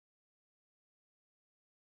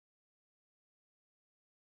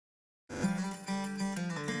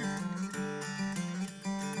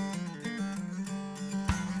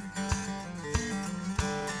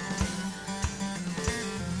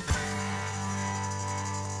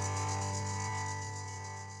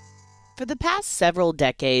For the past several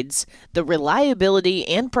decades, the reliability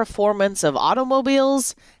and performance of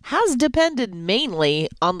automobiles has depended mainly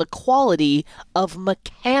on the quality of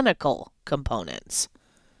mechanical components.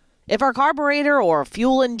 If our carburetor or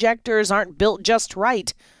fuel injectors aren't built just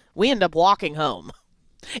right, we end up walking home.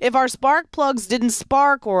 If our spark plugs didn't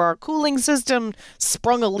spark or our cooling system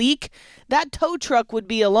sprung a leak, that tow truck would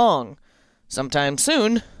be along. Sometime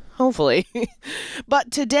soon, hopefully.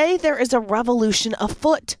 But today there is a revolution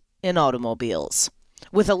afoot in automobiles.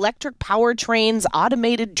 With electric powertrains,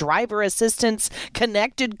 automated driver assistance,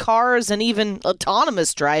 connected cars, and even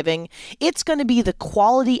autonomous driving, it's going to be the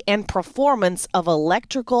quality and performance of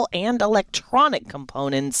electrical and electronic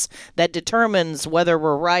components that determines whether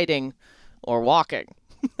we're riding or walking.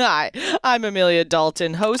 Hi, I'm Amelia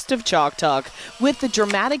Dalton, host of Chalk Talk. With the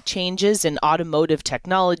dramatic changes in automotive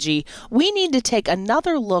technology, we need to take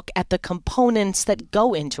another look at the components that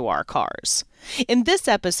go into our cars. In this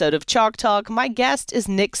episode of Chalk Talk, my guest is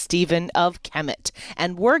Nick Stephen of KEMET,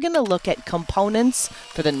 and we're going to look at components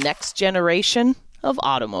for the next generation of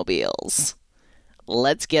automobiles.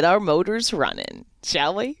 Let's get our motors running,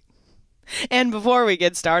 shall we? And before we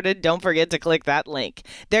get started, don't forget to click that link.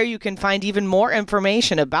 There you can find even more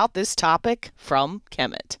information about this topic from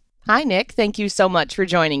KEMET. Hi, Nick. Thank you so much for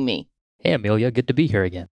joining me. Hey, Amelia. Good to be here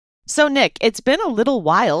again. So, Nick, it's been a little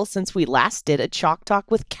while since we last did a Chalk Talk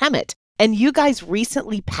with KEMET, and you guys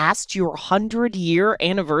recently passed your 100-year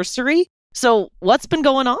anniversary. So, what's been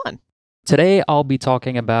going on? Today, I'll be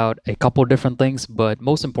talking about a couple different things, but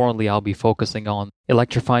most importantly, I'll be focusing on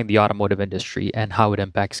electrifying the automotive industry and how it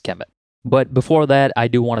impacts KEMET. But before that, I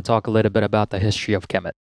do want to talk a little bit about the history of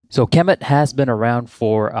KEMET. So KEMET has been around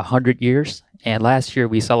for 100 years, and last year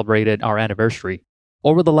we celebrated our anniversary.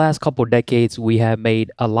 Over the last couple of decades, we have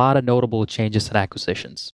made a lot of notable changes and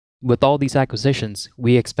acquisitions. With all these acquisitions,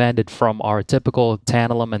 we expanded from our typical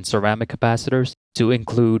tantalum and ceramic capacitors to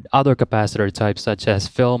include other capacitor types such as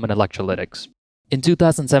film and electrolytics. In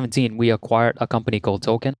 2017, we acquired a company called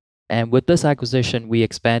Token, and with this acquisition, we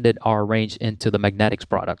expanded our range into the magnetics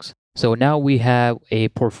products. So now we have a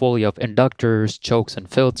portfolio of inductors, chokes, and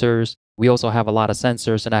filters. We also have a lot of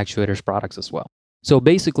sensors and actuators products as well. So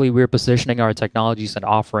basically, we're positioning our technologies and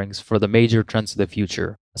offerings for the major trends of the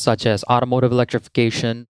future, such as automotive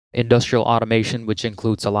electrification, industrial automation, which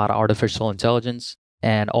includes a lot of artificial intelligence,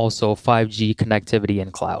 and also 5G connectivity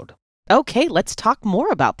and cloud. Okay, let's talk more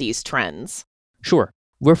about these trends. Sure.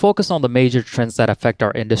 We're focused on the major trends that affect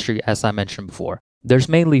our industry, as I mentioned before. There's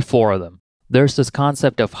mainly 4 of them. There's this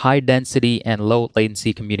concept of high density and low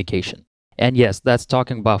latency communication. And yes, that's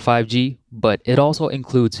talking about 5G, but it also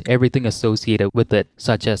includes everything associated with it,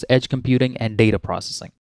 such as edge computing and data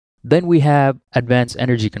processing. Then we have advanced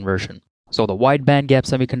energy conversion, so the wide bandgap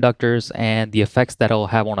semiconductors and the effects that it'll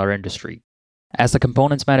have on our industry. As a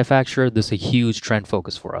components manufacturer, this is a huge trend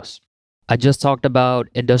focus for us. I just talked about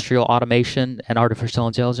industrial automation and artificial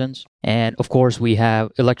intelligence, and of course we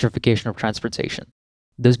have electrification of transportation.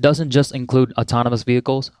 This doesn't just include autonomous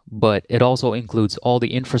vehicles, but it also includes all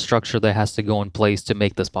the infrastructure that has to go in place to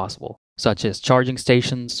make this possible, such as charging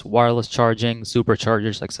stations, wireless charging,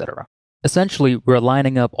 superchargers, etc. Essentially, we're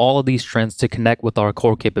lining up all of these trends to connect with our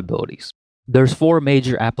core capabilities. There's 4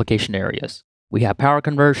 major application areas. We have power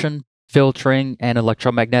conversion, filtering and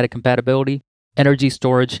electromagnetic compatibility, energy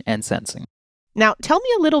storage, and sensing. Now, tell me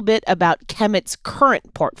a little bit about KEMET's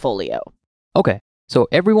current portfolio. Okay. So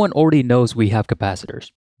everyone already knows we have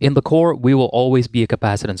capacitors. In the core, we will always be a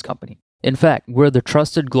capacitance company. In fact, we're the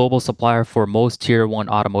trusted global supplier for most Tier 1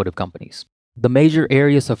 automotive companies. The major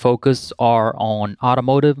areas of focus are on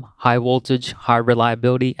automotive, high voltage, high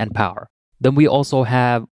reliability, and power. Then we also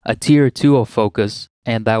have a Tier 2 of focus,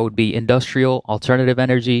 and that would be industrial, alternative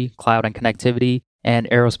energy, cloud and connectivity, and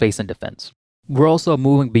aerospace and defense. We're also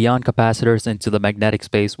moving beyond capacitors into the magnetic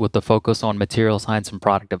space with the focus on material science and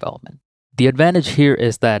product development. The advantage here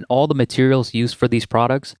is that all the materials used for these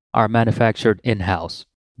products are manufactured in-house.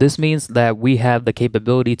 This means that we have the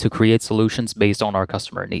capability to create solutions based on our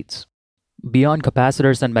customer needs. Beyond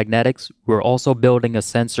capacitors and magnetics, we're also building a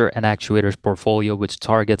sensor and actuators portfolio which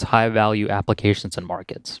targets high-value applications and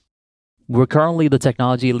markets. We're currently the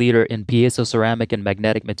technology leader in piezoceramic and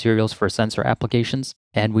magnetic materials for sensor applications,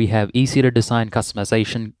 and we have easy-to-design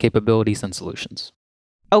customization capabilities and solutions.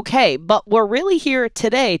 Okay, but we're really here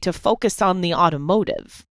today to focus on the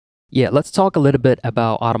automotive. Yeah, let's talk a little bit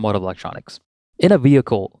about automotive electronics. In a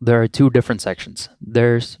vehicle, there are 2 different sections.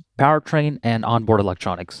 There's powertrain and onboard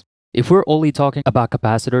electronics. If we're only talking about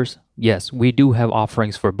capacitors, yes, we do have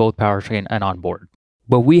offerings for both powertrain and onboard.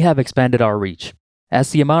 But we have expanded our reach.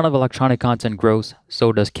 As the amount of electronic content grows,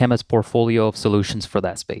 so does KEMET's portfolio of solutions for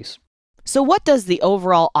that space. So what does the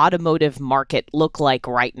overall automotive market look like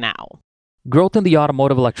right now? Growth in the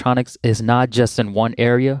automotive electronics is not just in one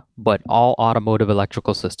area, but all automotive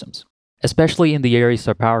electrical systems, especially in the areas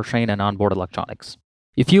of powertrain and onboard electronics.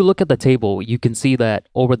 If you look at the table, you can see that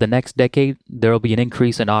over the next decade, there will be an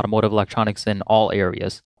increase in automotive electronics in all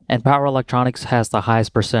areas, and power electronics has the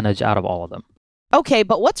highest percentage out of all of them. Okay,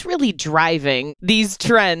 but what's really driving these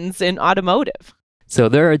trends in automotive? So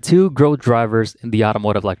there are two growth drivers in the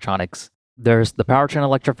automotive electronics. There's the powertrain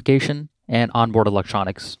electrification and onboard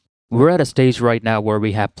electronics. We're at a stage right now where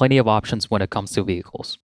we have plenty of options when it comes to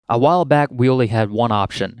vehicles. A while back, we only had one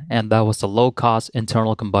option, and that was the low-cost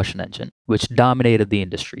internal combustion engine, which dominated the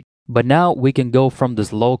industry. But now we can go from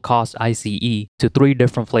this low-cost ICE to three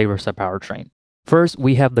different flavors of powertrain. First,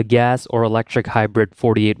 we have the gas or electric hybrid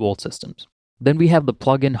 48-volt systems. Then we have the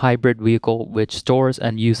plug-in hybrid vehicle, which stores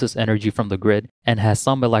and uses energy from the grid and has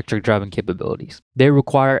some electric driving capabilities. They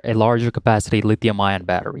require a larger capacity lithium-ion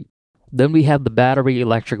battery. Then we have the battery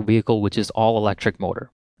electric vehicle, which is all electric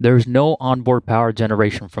motor. There is no onboard power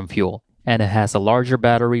generation from fuel, and it has a larger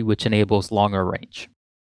battery which enables longer range.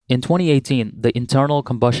 In 2018, the internal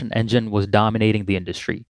combustion engine was dominating the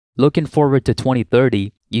industry. Looking forward to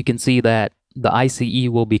 2030, you can see that the ICE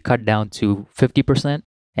will be cut down to 50%,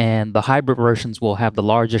 and the hybrid versions will have the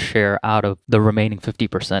largest share out of the remaining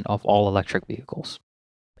 50% of all electric vehicles.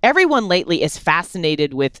 Everyone lately is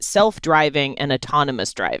fascinated with self-driving and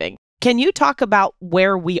autonomous driving. Can you talk about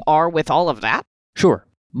where we are with all of that? Sure.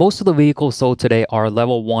 Most of the vehicles sold today are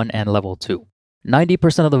level 1 and level 2.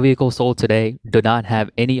 90% of the vehicles sold today do not have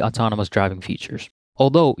any autonomous driving features.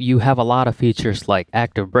 Although you have a lot of features like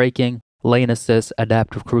active braking, lane assist,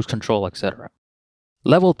 adaptive cruise control, etc.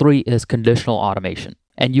 Level 3 is conditional automation,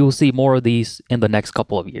 and you will see more of these in the next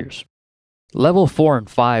couple of years. Level 4 and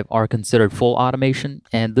 5 are considered full automation,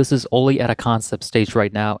 and this is only at a concept stage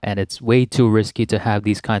right now, and it's way too risky to have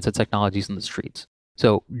these kinds of technologies in the streets.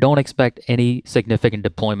 So don't expect any significant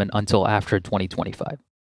deployment until after 2025.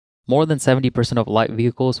 More than 70% of light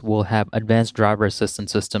vehicles will have advanced driver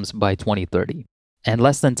assistance systems by 2030, and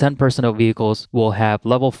less than 10% of vehicles will have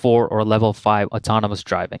level 4 or level 5 autonomous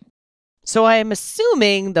driving. So I am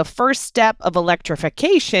assuming the first step of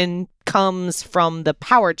electrification comes from the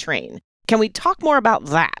powertrain. Can we talk more about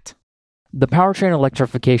that? The powertrain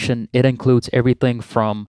electrification, it includes everything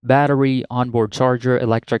from battery, onboard charger,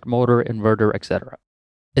 electric motor, inverter, etc.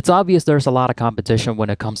 It's obvious there's a lot of competition when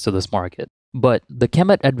it comes to this market, but the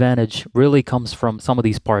KEMET advantage really comes from some of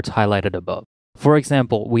these parts highlighted above. For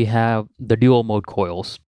example, we have the dual mode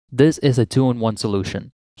coils. This is a 2-in-1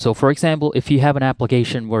 solution. So for example, if you have an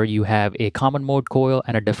application where you have a common mode coil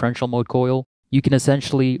and a differential mode coil, you can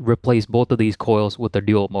essentially replace both of these coils with a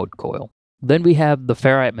dual mode coil. Then we have the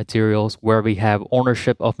ferrite materials, where we have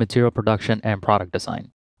ownership of material production and product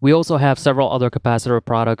design. We also have several other capacitor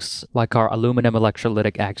products like our aluminum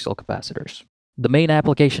electrolytic axial capacitors. The main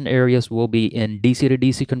application areas will be in DC to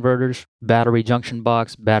DC converters, battery junction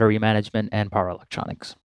box, battery management, and power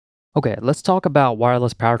electronics. Okay, let's talk about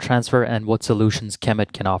wireless power transfer and what solutions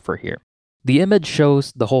KEMET can offer here. The image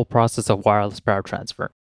shows the whole process of wireless power transfer.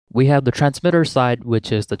 We have the transmitter side,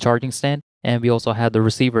 which is the charging stand, and we also have the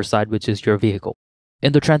receiver side, which is your vehicle.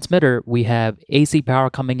 In the transmitter, we have AC power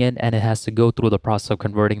coming in, and it has to go through the process of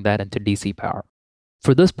converting that into DC power.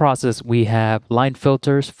 For this process, we have line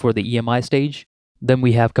filters for the EMI stage, then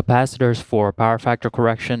we have capacitors for power factor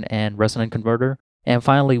correction and resonant converter, and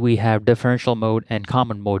finally we have differential mode and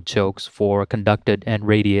common mode chokes for conducted and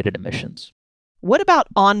radiated emissions. What about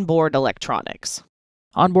onboard electronics?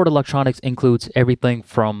 Onboard electronics includes everything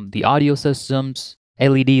from the audio systems,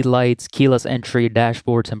 LED lights, keyless entry,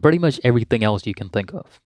 dashboards, and pretty much everything else you can think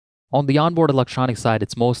of. On the onboard electronics side,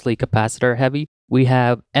 it's mostly capacitor heavy. We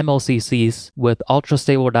have MLCCs with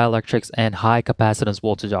ultra-stable dielectrics and high capacitance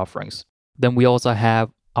voltage offerings. Then we also have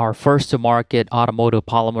our first-to-market automotive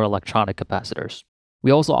polymer electronic capacitors.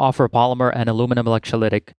 We also offer polymer and aluminum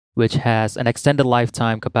electrolytic, which has an extended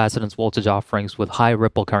lifetime capacitance voltage offerings with high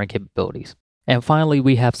ripple current capabilities. And finally,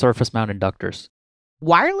 we have surface mount inductors.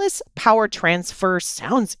 Wireless power transfer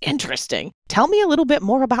sounds interesting. Tell me a little bit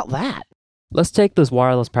more about that. Let's take this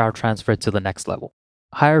wireless power transfer to the next level.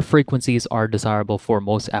 Higher frequencies are desirable for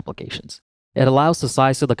most applications. It allows the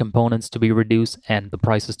size of the components to be reduced and the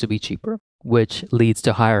prices to be cheaper, which leads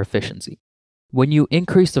to higher efficiency. When you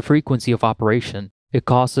increase the frequency of operation, it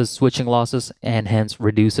causes switching losses and hence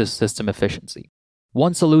reduces system efficiency.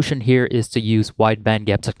 One solution here is to use wide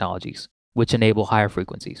bandgap technologies, which enable higher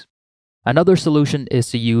frequencies. Another solution is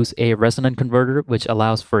to use a resonant converter, which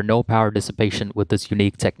allows for no power dissipation with this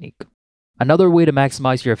unique technique. Another way to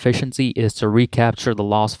maximize your efficiency is to recapture the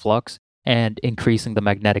lost flux and increasing the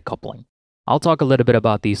magnetic coupling. I'll talk a little bit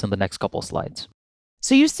about these in the next couple slides.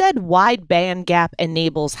 So you said wide band gap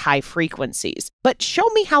enables high frequencies, but show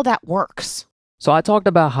me how that works. So I talked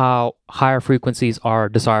about how higher frequencies are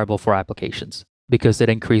desirable for applications because it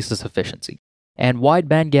increases efficiency. And wide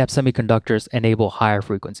bandgap semiconductors enable higher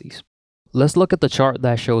frequencies. Let's look at the chart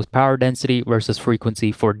that shows power density versus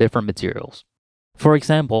frequency for different materials. For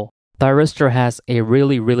example, thyristor has a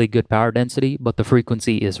really good power density, but the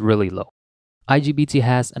frequency is really low. IGBT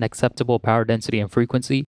has an acceptable power density and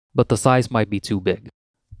frequency, but the size might be too big.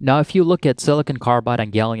 Now, if you look at silicon carbide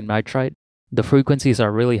and gallium nitride, the frequencies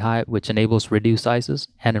are really high, which enables reduced sizes,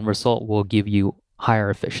 and in result will give you higher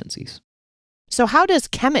efficiencies. So how does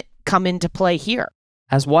KEMET come into play here?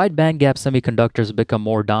 As wide bandgap semiconductors become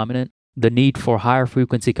more dominant, the need for higher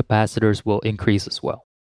frequency capacitors will increase as well.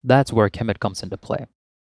 That's where KEMET comes into play.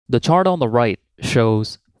 The chart on the right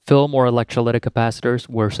shows film or electrolytic capacitors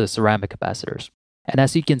versus ceramic capacitors. And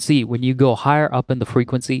as you can see, when you go higher up in the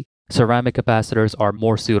frequency, ceramic capacitors are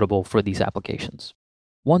more suitable for these applications.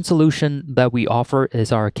 One solution that we offer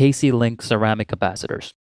is our KC-Link ceramic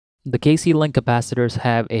capacitors. The KC-Link capacitors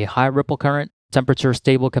have a high ripple current, temperature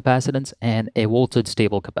stable capacitance, and a voltage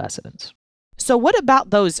stable capacitance. So what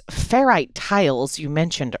about those ferrite tiles you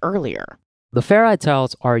mentioned earlier? The ferrite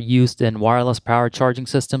tiles are used in wireless power charging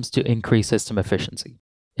systems to increase system efficiency.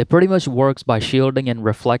 It pretty much works by shielding and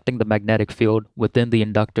reflecting the magnetic field within the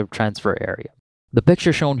inductive transfer area. The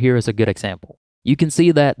picture shown here is a good example. You can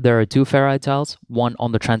see that there are two ferrite tiles, one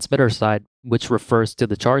on the transmitter side, which refers to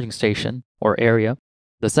the charging station or area.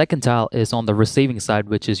 The second tile is on the receiving side,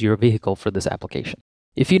 which is your vehicle for this application.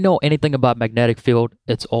 If you know anything about magnetic field,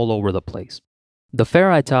 it's all over the place. The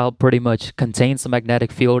ferrite tile pretty much contains the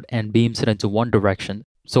magnetic field and beams it into one direction,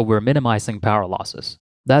 so we're minimizing power losses.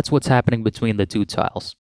 That's what's happening between the two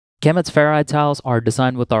tiles. KEMET's ferrite tiles are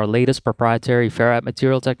designed with our latest proprietary ferrite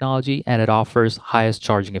material technology, and it offers highest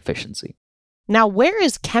charging efficiency. Now, where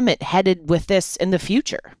is KEMET headed with this in the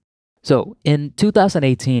future? So, in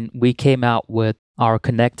 2018, we came out with our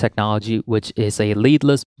Connect technology, which is a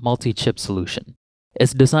leadless multi-chip solution.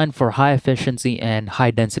 It's designed for high efficiency and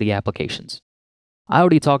high density applications. I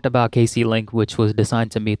already talked about KC-Link, which was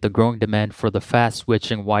designed to meet the growing demand for the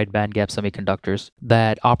fast-switching wide bandgap semiconductors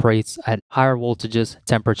that operates at higher voltages,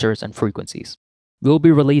 temperatures, and frequencies. We'll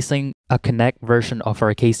be releasing a Connect version of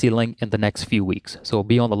our KC-Link in the next few weeks, so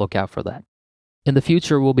be on the lookout for that. In the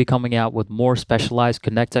future, we'll be coming out with more specialized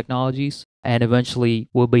Connect technologies, and eventually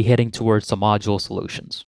we'll be heading towards some module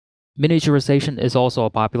solutions. Miniaturization is also a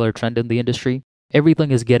popular trend in the industry.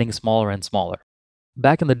 Everything is getting smaller and smaller.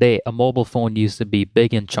 Back in the day, a mobile phone used to be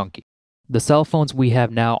big and chunky. The cell phones we have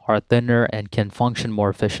now are thinner and can function more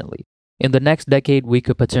efficiently. In the next decade, we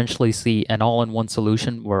could potentially see an all-in-one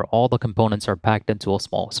solution where all the components are packed into a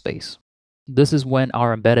small space. This is when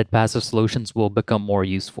our embedded passive solutions will become more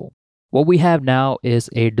useful. What we have now is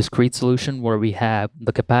a discrete solution where we have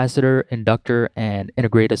the capacitor, inductor, and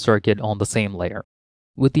integrated circuit on the same layer.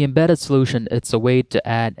 With the embedded solution, it's a way to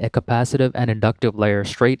add a capacitive and inductive layer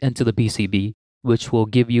straight into the PCB, which will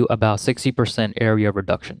give you about 60% area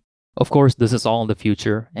reduction. Of course, this is all in the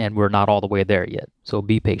future, and we're not all the way there yet, so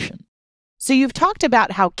be patient. So you've talked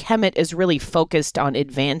about how KEMET is really focused on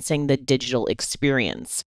advancing the digital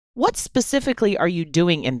experience. What specifically are you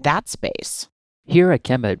doing in that space? Here at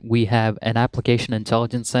KEMET, we have an application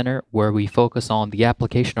intelligence center where we focus on the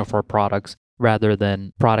application of our products rather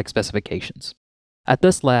than product specifications. At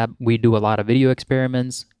this lab, we do a lot of video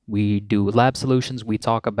experiments, we do lab solutions, we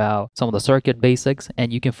talk about some of the circuit basics,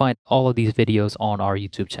 and you can find all of these videos on our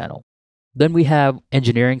YouTube channel. Then we have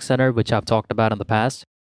Engineering Center, which I've talked about in the past.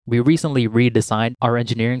 We recently redesigned our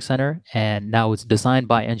Engineering Center, and now it's designed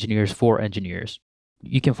by engineers for engineers.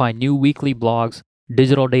 You can find new weekly blogs,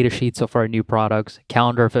 digital data sheets of our new products,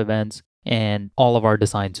 calendar of events, and all of our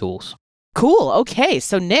design tools. Cool. Okay.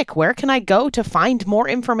 So Nick, where can I go to find more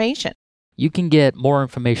information? You can get more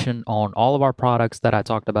information on all of our products that I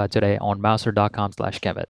talked about today on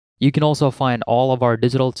mouser.com/KEMET. You can also find all of our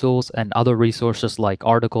digital tools and other resources like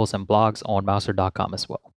articles and blogs on mouser.com as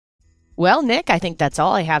well. Well, Nick, I think that's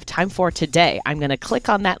all I have time for today. I'm going to click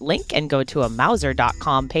on that link and go to a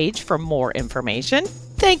mouser.com page for more information.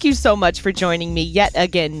 Thank you so much for joining me yet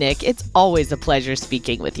again, Nick. It's always a pleasure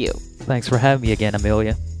speaking with you. Thanks for having me again,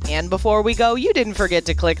 Amelia. And before we go, you didn't forget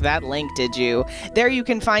to click that link, did you? There you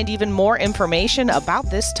can find even more information about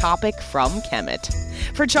this topic from KEMET.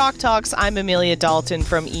 For Chalk Talks, I'm Amelia Dalton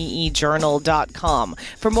from eejournal.com.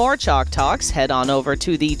 For more Chalk Talks, head on over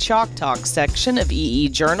to the Chalk Talks section of EE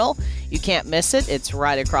Journal. You can't miss it, it's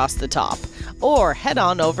right across the top. Or head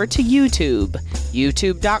on over to YouTube,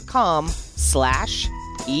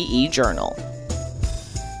 youtube.com/EE Journal.